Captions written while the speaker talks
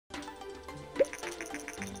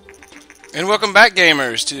And welcome back,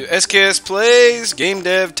 gamers, to SKS Plays Game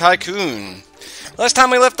Dev Tycoon. Last time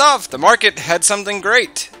we left off, the market had something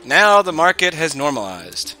great. Now the market has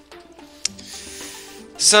normalized.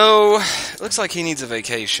 So, it looks like he needs a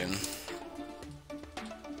vacation.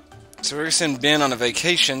 So we're going to send Ben on a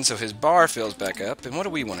vacation so his bar fills back up. And what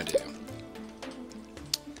do we want to do?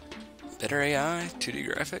 Better AI?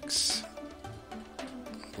 2D graphics?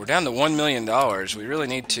 We're down to $1 million. We really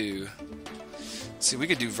need to... See, we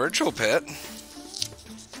could do virtual pet.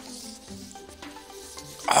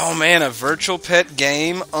 Oh man, a virtual pet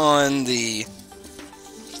game on the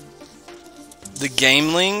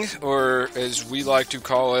Gameling, or as we like to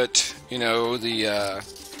call it, you know, the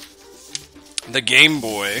Game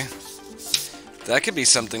Boy. That could be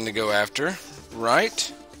something to go after,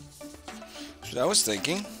 right? That's what I was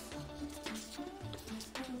thinking.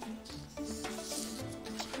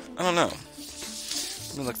 I don't know.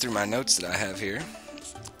 Let me look through my notes that I have here,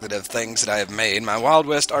 that have things that I have made. My Wild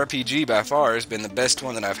West RPG by far has been the best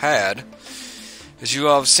one that I've had. As you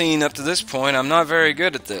all have seen up to this point, I'm not very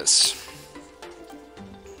good at this.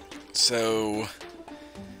 So,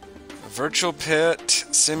 a virtual pet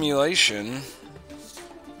simulation.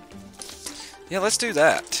 Yeah, let's do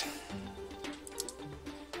that.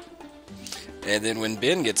 And then when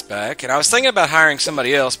Ben gets back, and I was thinking about hiring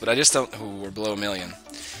somebody else, but I just don't. Ooh, we're below $1 million.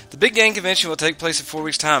 The big game convention will take place in 4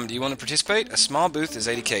 weeks' time. Do you want to participate? A small booth is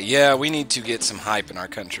 $80K. Yeah, we need to get some hype in our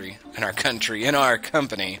country. In our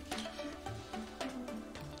company.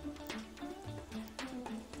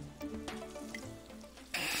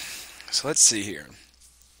 So let's see here.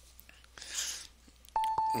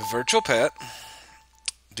 Virtual pet.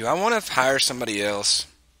 Do I want to hire somebody else?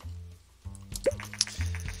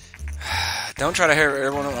 Don't try to hire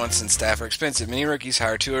everyone at once, and staff are expensive. Many rookies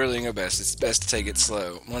hire too early and go best. It's best to take it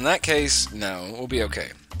slow. Well, in that case, no. We'll be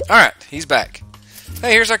okay. Alright, he's back.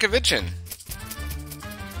 Hey, here's our convention.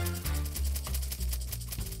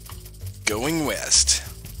 Going west.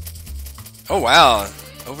 Oh, wow.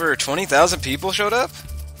 Over 20,000 people showed up?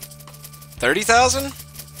 30,000?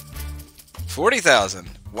 40,000.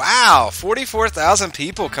 Wow, 44,000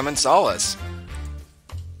 people come and saw us.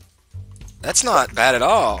 That's not bad at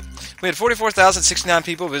all. We had 44,069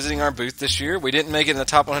 people visiting our booth this year. We didn't make it in the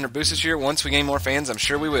top 100 booths this year. Once we gain more fans, I'm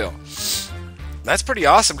sure we will. That's pretty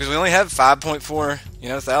awesome because we only have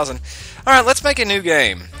 5.4, thousand. All right, let's make a new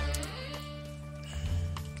game.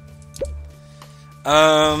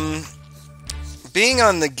 Being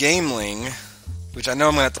on the Gameling, which I know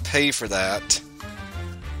I'm going to have to pay for that.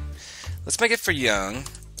 Let's make it for young.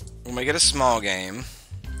 We'll make it a small game.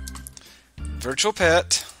 Virtual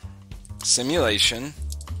pet simulation.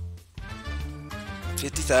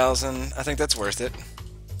 50,000. I think that's worth it.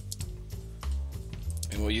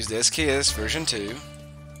 And we'll use the SKS version 2.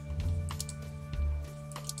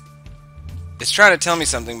 It's trying to tell me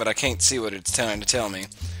something, but I can't see what it's trying to tell me.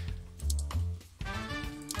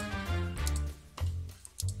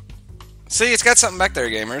 See, it's got something back there,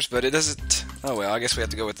 gamers, but it doesn't... Oh well, I guess we have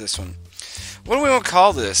to go with this one. What do we want to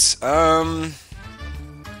call this?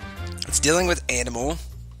 It's dealing with animal.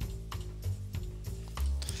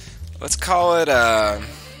 Let's call it, we'll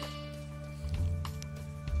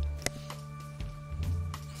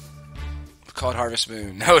call it Harvest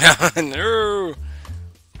Moon. No.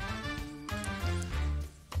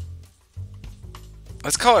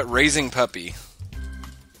 Let's call it Raising Puppy.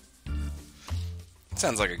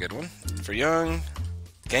 Sounds like a good one. For young,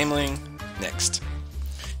 Gameling, next.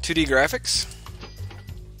 2D graphics.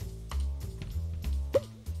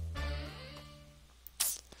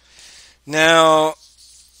 Now...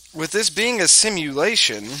 with this being a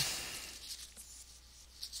simulation,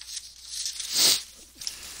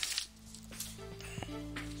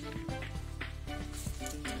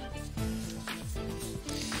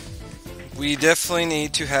 we definitely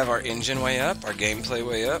need to have our engine way up, our gameplay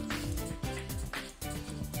way up.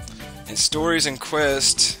 And stories and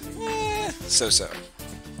quests, so-so.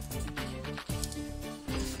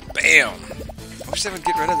 Bam! I wish they would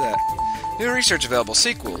get rid of that. New research available.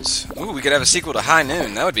 Sequels. Ooh, we could have a sequel to High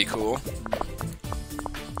Noon. That would be cool.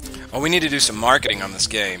 Oh, we need to do some marketing on this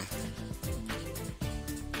game.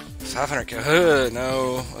 500K.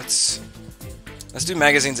 No. Let's do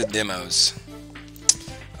magazines and demos.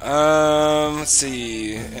 Let's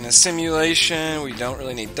see. In a simulation, we don't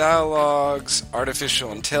really need dialogues.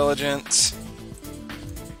 Artificial intelligence.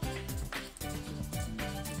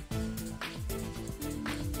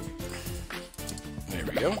 There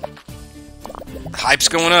we go. Hype's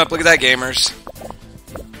going up. Look at that, gamers.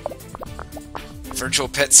 Virtual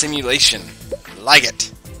pet simulation. Like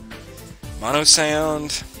it. Mono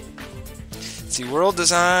sound. Let's see, world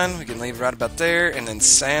design, we can leave right about there, and then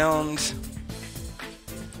sound.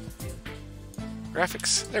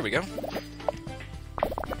 Graphics, there we go.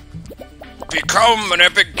 Become an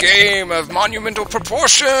epic game of monumental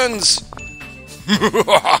proportions!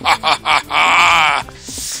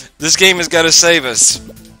 This game has got to save us.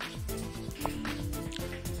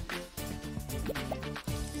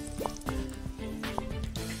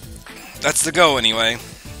 That's the go anyway.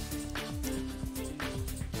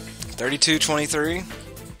 32-23.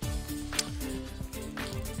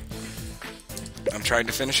 I'm trying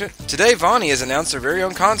to finish it. Today, Vonnie has announced their very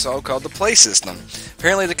own console called the Play System.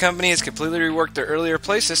 Apparently, the company has completely reworked their earlier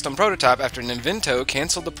Play System prototype after Nintendo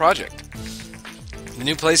canceled the project. The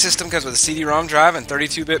new Play System comes with a CD-ROM drive and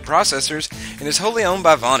 32-bit processors and is wholly owned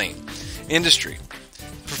by Vonnie Industry.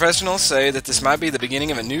 Professionals say that this might be the beginning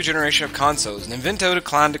of a new generation of consoles. Nintendo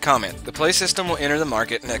declined to comment. The Play System will enter the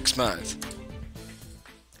market next month.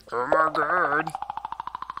 Oh my god.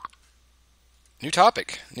 New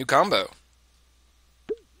topic. New combo.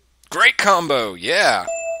 Great combo, yeah!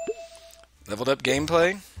 Leveled up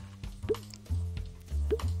gameplay.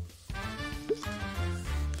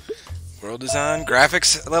 World design.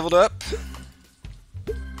 Graphics leveled up.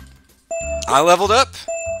 I leveled up.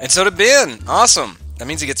 And so did Ben. Awesome. That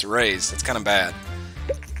means he gets a raise. That's kind of bad.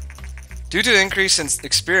 Due to the increase in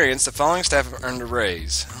experience, the following staff have earned a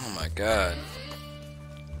raise. Oh my god.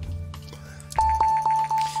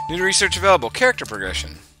 New research available. Character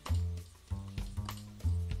progression.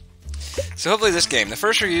 So hopefully this game, the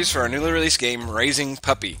first reviews for our newly released game, Raising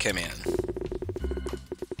Puppy, came in.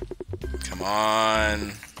 Come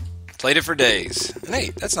on. Played it for days. An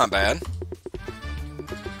 8, that's not bad.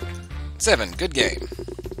 7, good game.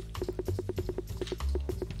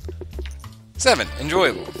 7,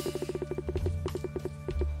 enjoyable.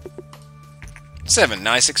 7,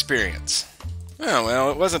 nice experience. Oh,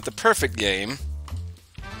 well, it wasn't the perfect game,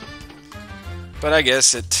 but I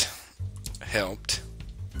guess it helped.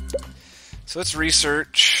 So let's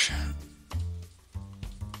research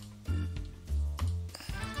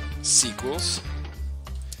sequels.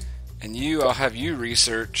 And I'll have you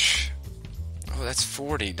research. Oh, that's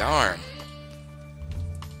 40, darn.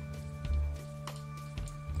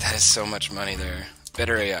 That is so much money there.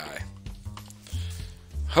 Better AI.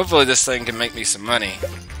 Hopefully this thing can make me some money.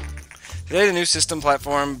 Today the new system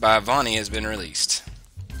platform by Vonnie has been released.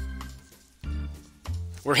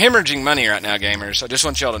 We're hemorrhaging money right now, gamers. I just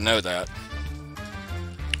want y'all to know that.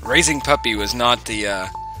 Raising Puppy was not the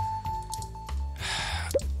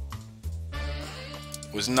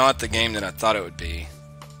game that I thought it would be.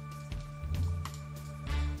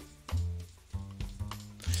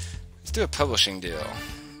 Let's do a publishing deal.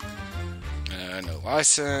 No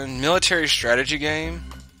license. Military strategy game.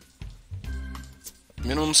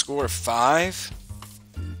 Minimum score of 5.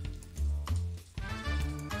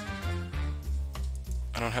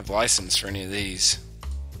 I don't have license for any of these.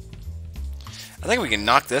 I think we can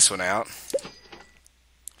knock this one out.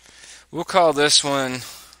 We'll call this one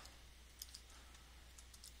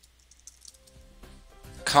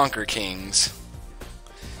Conquer Kings.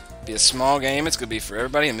 Be a small game. It's going to be for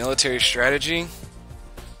everybody. A military strategy.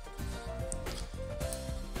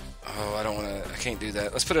 Oh, I don't want to. I can't do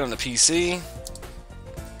that. Let's put it on the PC.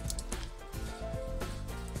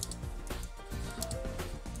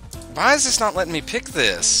 Why is this not letting me pick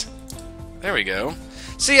this? There we go.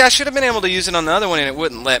 See, I should have been able to use it on the other one and it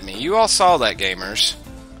wouldn't let me. You all saw that, gamers.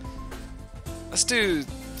 Let's do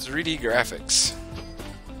 3D graphics.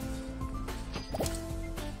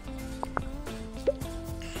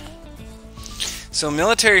 So,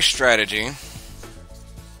 military strategy.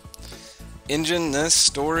 Engine, this,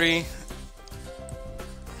 story.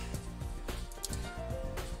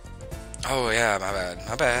 Oh, yeah,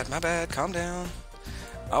 my bad. Calm down.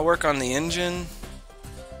 I'll work on the engine.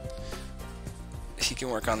 He can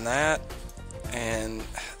work on that. And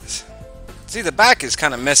see, the back is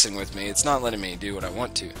kind of messing with me. It's not letting me do what I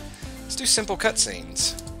want to. Let's do simple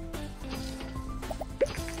cutscenes.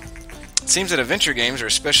 It seems that adventure games are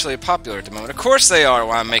especially popular at the moment. Of course they are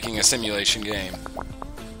while I'm making a simulation game.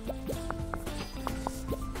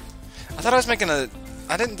 I thought I was making a...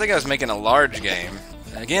 I didn't think I was making a large game.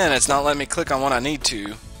 Again, it's not letting me click on what I need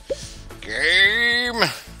to. Game!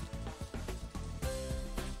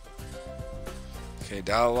 Okay,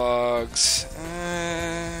 dialogues.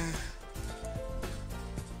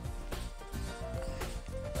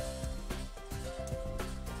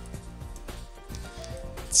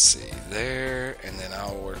 Let's see, there, and then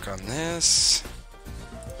I'll work on this.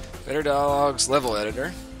 Better dialogues, level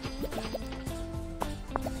editor.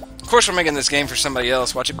 Of course we're making this game for somebody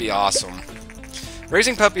else. Watch it be awesome.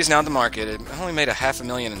 Raising Puppy is now at the market. It only made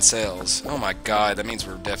 $500,000 in sales. Oh my god, that means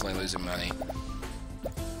we're definitely losing money.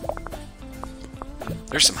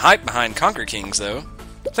 There's some hype behind Conquer Kings, though.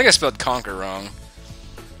 I think I spelled Conquer wrong.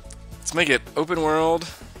 Let's make it open world.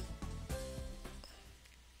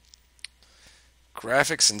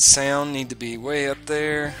 Graphics and sound need to be way up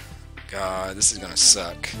there. God, this is gonna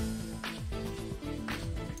suck.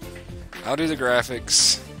 I'll do the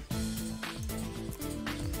graphics.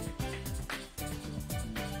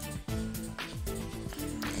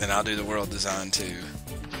 And then I'll do the world design too.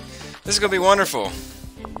 This is gonna be wonderful.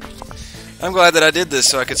 I'm glad that I did this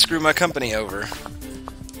so I could screw my company over.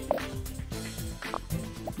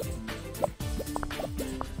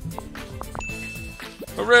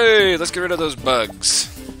 Hooray! Let's get rid of those bugs.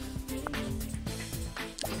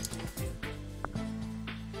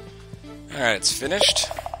 Alright, it's finished.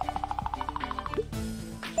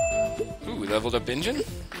 Ooh, we leveled up engine?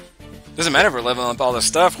 Doesn't matter if we're leveling up all this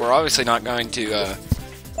stuff, we're obviously not going to,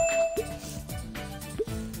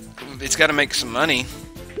 it's gotta make some money.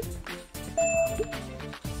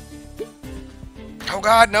 Oh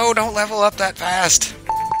god, no, don't level up that fast!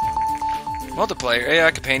 Multiplayer,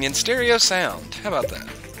 AI companion, stereo sound. How about that?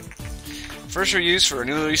 First reviews for a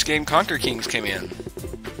newly released game, Conquer Kings, came in.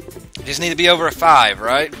 Just need to be over a 5,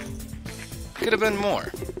 right? Could have been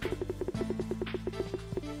more.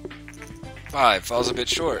 5 falls a bit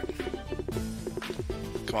short.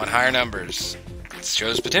 Come on, higher numbers. It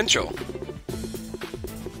shows potential.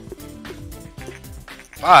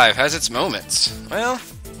 5 has its moments. Well,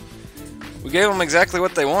 we gave them exactly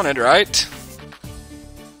what they wanted, right?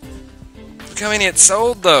 Look how many it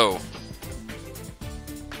sold, though.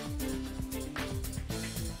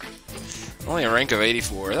 Only a rank of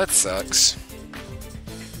 84. That sucks.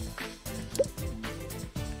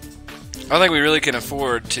 I don't think we really can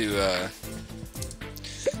afford to,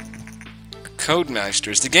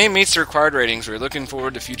 Codemasters. The game meets the required ratings. We're looking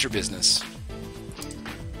forward to future business.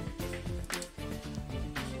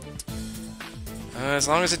 As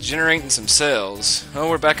long as it's generating some sales. Oh,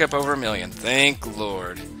 we're back up over 1 million. Thank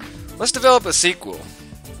Lord. Let's develop a sequel.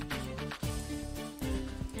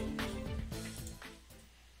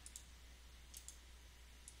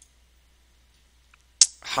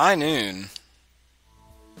 High Noon.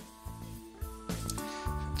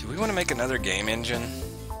 Do we want to make another game engine?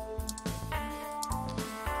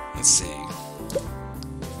 Let's see.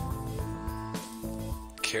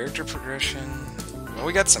 Character progression. Well,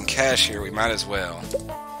 we got some cash here. We might as well.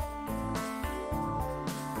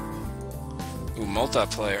 Ooh,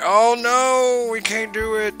 multiplayer. Oh no! We can't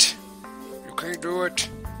do it! You can't do it!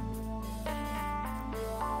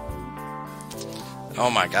 Oh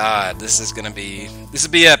my god, this will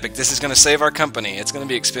be epic. This is gonna save our company. It's gonna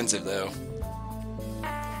be expensive though.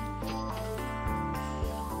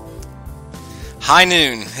 High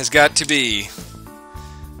Noon has got to be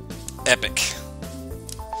epic.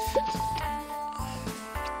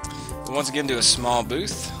 We'll once again do a small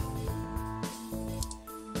booth.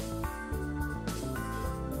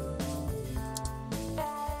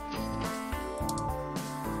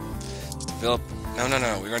 Develop.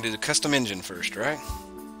 No. We're going to do the custom engine first, right?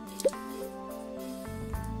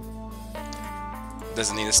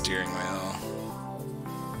 Doesn't need a steering wheel.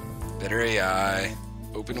 Better AI.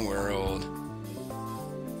 Open world.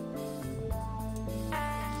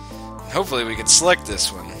 Hopefully we can select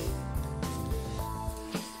this one.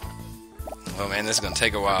 Oh man, this is going to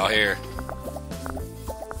take a while here.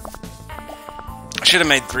 I should have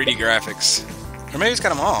made 3D graphics. Or maybe it's got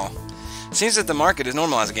them all. Seems that the market is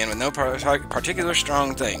normalized again with no particular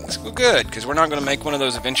strong things. Well, good, because we're not going to make one of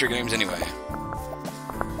those adventure games anyway. I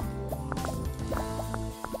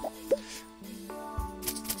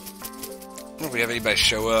don't know if we have anybody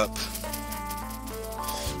show up.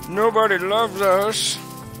 Nobody loves us.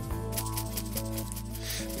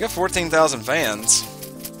 We got 14,000 fans.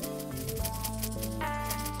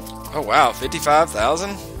 Oh wow,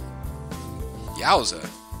 55,000? Yowza.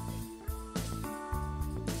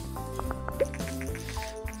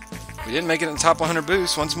 We didn't make it in the top 100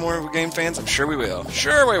 boosts. Once more we gain fans, I'm sure we will.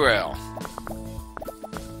 Sure we will.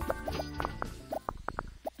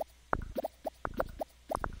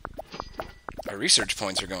 Our research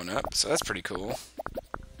points are going up, so that's pretty cool.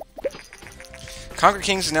 Conquer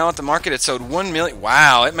Kings is now at the market. It sold 1 million.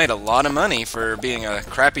 Wow, it made a lot of money for being a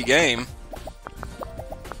crappy game.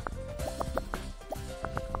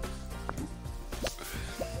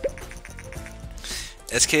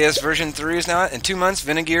 SKS version 3 is now. In 2 months,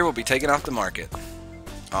 Vinegear will be taken off the market.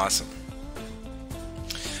 Awesome.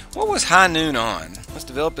 What was High Noon on? Let's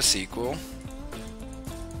develop a sequel.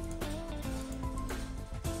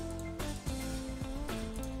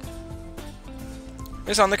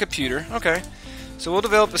 It's on the computer. Okay. So we'll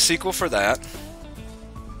develop a sequel for that.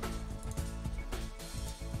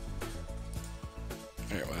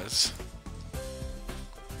 There it was.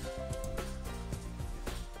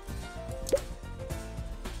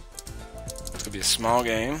 It's going to be a small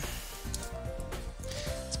game.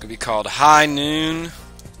 It's going to be called High Noon.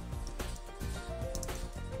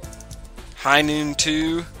 High Noon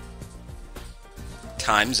 2.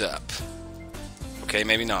 Time's Up. Okay,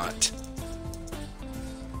 maybe not.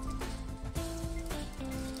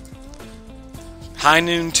 High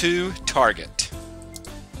Noon 2 Target.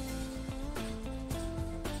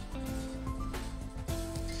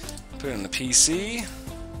 Put it on the PC.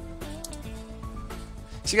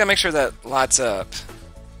 So you gotta make sure that lights up.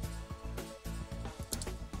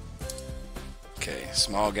 Okay,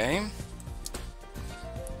 small game.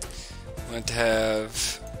 I want to have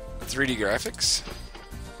 3D graphics.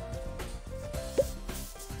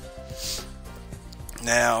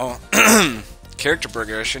 Now, character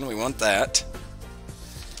progression, we want that.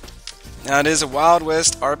 Now it is a Wild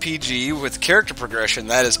West RPG with character progression.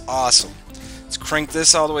 That is awesome. Let's crank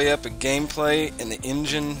this all the way up. A gameplay in the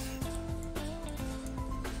engine.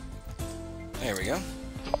 There we go.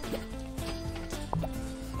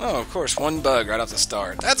 Oh, of course, one bug right off the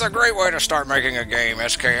start. That's a great way to start making a game,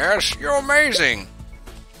 SKS. You're amazing.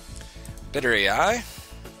 Better AI.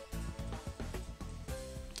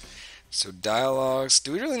 So dialogues.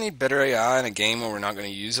 Do we really need better AI in a game where we're not going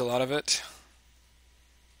to use a lot of it?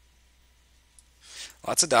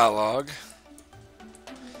 Lots of dialogue.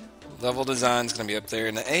 Level design is going to be up there.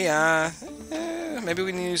 And the AI, maybe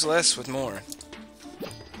we need to use less with more.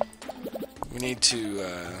 We need to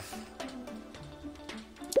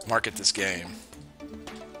market this game.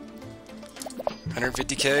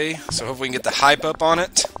 150K, so hopefully we can get the hype up on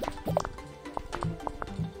it.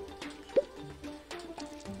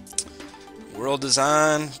 World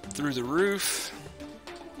design through the roof.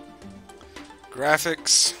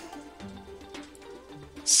 Graphics.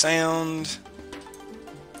 Sound.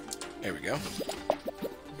 There we go.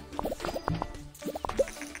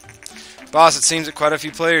 Boss, it seems that quite a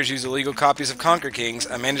few players use illegal copies of Conquer Kings.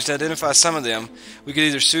 I managed to identify some of them. We could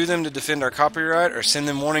either sue them to defend our copyright or send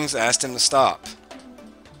them warnings and ask them to stop.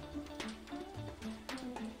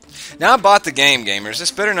 Now I bought the game, gamers.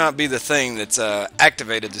 This better not be the thing that's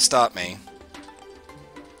activated to stop me.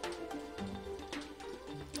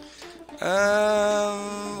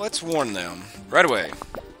 Let's warn them right away.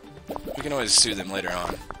 We can always sue them later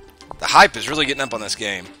on. The hype is really getting up on this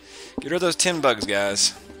game. Get rid of those 10 bugs,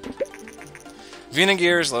 guys. Vienna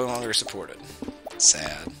gear is no longer supported.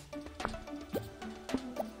 Sad.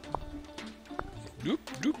 Doop,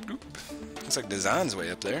 doop, doop. Looks like design's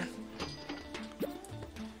way up there.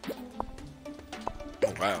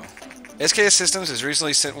 Oh, wow. SKS Systems has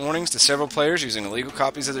recently sent warnings to several players using illegal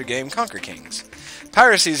copies of their game Conquer Kings.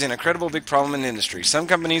 Piracy is an incredible big problem in the industry. Some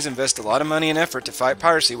companies invest a lot of money and effort to fight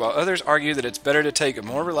piracy, while others argue that it's better to take a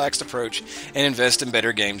more relaxed approach and invest in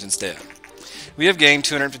better games instead. We have gained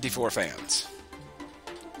 254 fans.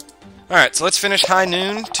 Alright, so let's finish High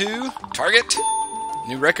Noon 2 Target.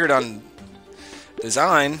 New record on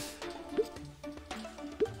design.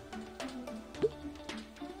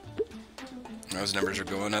 Those numbers are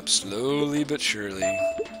going up slowly but surely.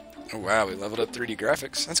 Oh wow, we leveled up 3D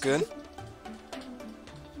graphics. That's good.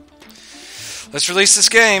 Let's release this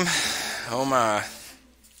game. Oh my.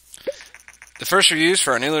 The first reviews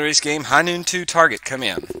for our newly released game, High Noon 2 Target, come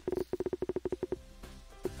in.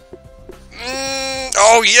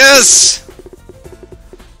 Oh yes!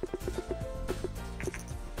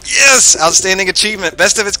 Yes! Outstanding achievement.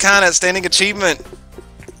 Best of its kind outstanding achievement.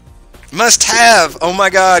 Must have. Oh my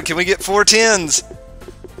god, can we get 4 10s?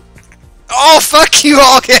 Oh, fuck you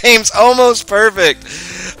all, games. Almost perfect.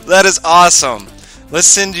 That is awesome. Let's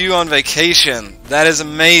send you on vacation. That is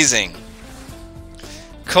amazing.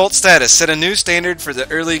 Cult status. Set a new standard for the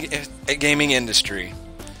early gaming industry.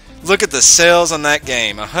 Look at the sales on that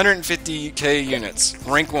game. 150k units.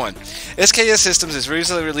 Rank 1. SKS Systems has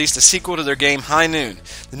recently released a sequel to their game High Noon.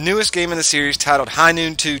 The newest game in the series, titled High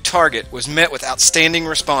Noon 2 Target, was met with outstanding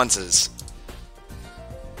responses.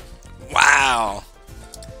 Wow.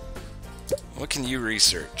 What can you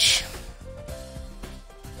research?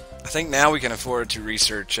 I think now we can afford to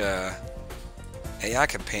research AI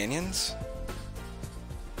companions.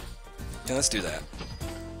 Yeah, let's do that.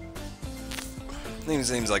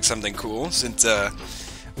 Seems like something cool, since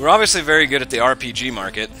we're obviously very good at the RPG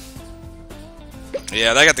market.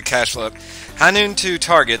 Yeah, they got the cash flow up. High Noon 2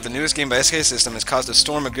 Target, the newest game by SK System, has caused a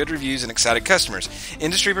storm of good reviews and excited customers.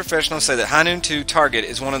 Industry professionals say that High Noon 2 Target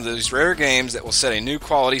is one of those rare games that will set a new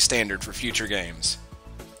quality standard for future games.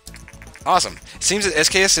 Awesome. It seems that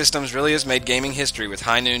SKS Systems really has made gaming history with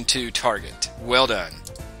High Noon 2 Target. Well done.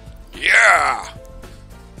 Yeah!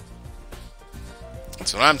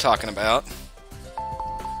 That's what I'm talking about.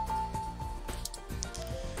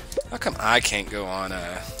 How come I can't go on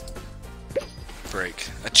a break?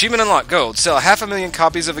 Achievement unlocked. Gold. Sell 500,000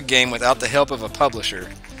 copies of a game without the help of a publisher.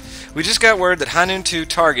 We just got word that High Noon 2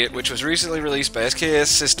 Target, which was recently released by SKS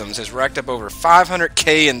Systems, has racked up over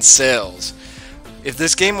 500K in sales. If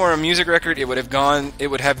this game were a music record, it would have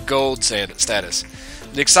gold status.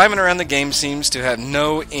 The excitement around the game seems to have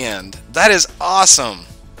no end. That is awesome.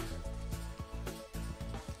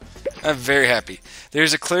 I'm very happy.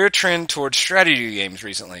 There's a clear trend towards strategy games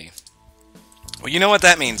recently. Well, you know what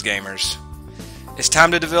that means, gamers. It's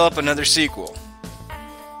time to develop another sequel.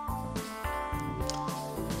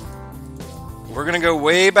 We're going to go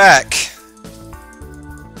way back.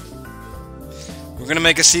 We're going to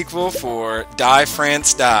make a sequel for Die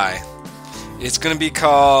France Die. It's going to be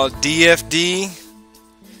called DFD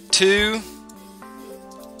 2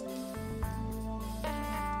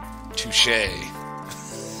 Touche.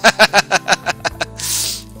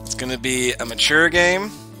 It's going to be a mature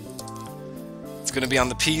game. It's going to be on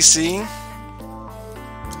the PC.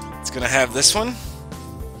 It's going to have this one.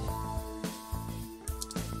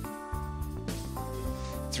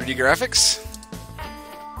 3D graphics.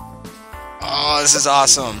 Oh, this is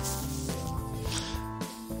awesome.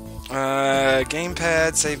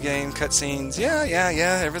 Gamepad, save game, cutscenes.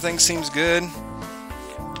 Yeah. Everything seems good.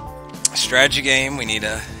 A strategy game. We need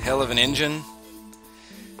a hell of an engine.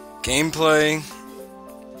 Gameplay.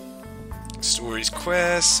 Stories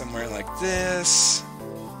quest. Somewhere like this.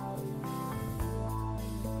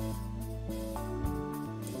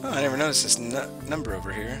 Oh, I never noticed this number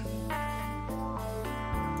over here.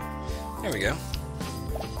 There we go.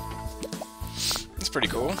 That's pretty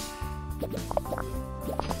cool.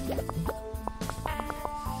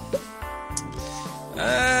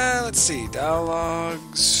 Let's see.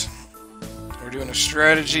 Dialogues. We're doing a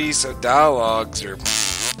strategy, so dialogues are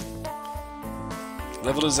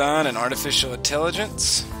level design and artificial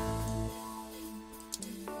intelligence.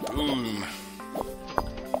 Boom.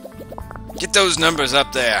 Get those numbers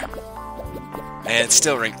up there. And it's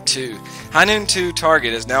still ranked 2. High Noon 2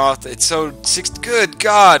 Target is now off. It's sold good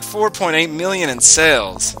God, 4.8 million in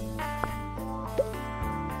sales.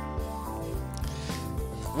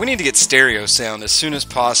 We need to get stereo sound as soon as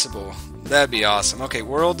possible. That'd be awesome. Okay,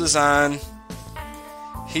 world design.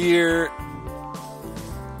 Here.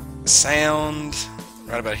 Sound.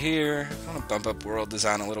 Right about here. I want to bump up world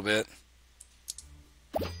design a little bit.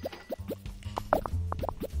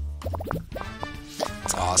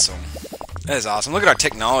 That's awesome. That is awesome. Look at our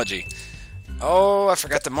technology. Oh, I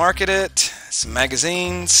forgot to market it. Some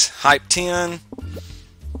magazines. Hype 10.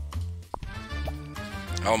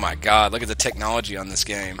 Oh my God, look at the technology on this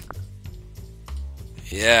game.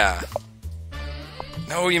 Yeah.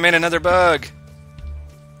 No, you made another bug.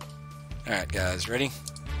 Alright guys, ready?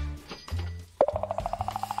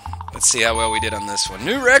 Let's see how well we did on this one.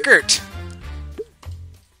 New record!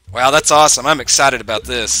 Wow, that's awesome. I'm excited about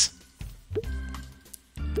this.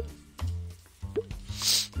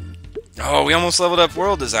 Oh, we almost leveled up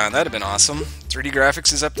world design. That'd have been awesome. 3D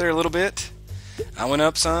graphics is up there a little bit. I went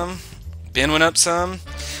up some. Ben went up some.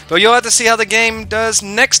 But you'll have to see how the game does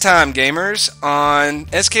next time, gamers, on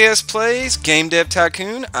SKS Plays Game Dev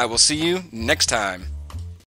Tycoon. I will see you next time.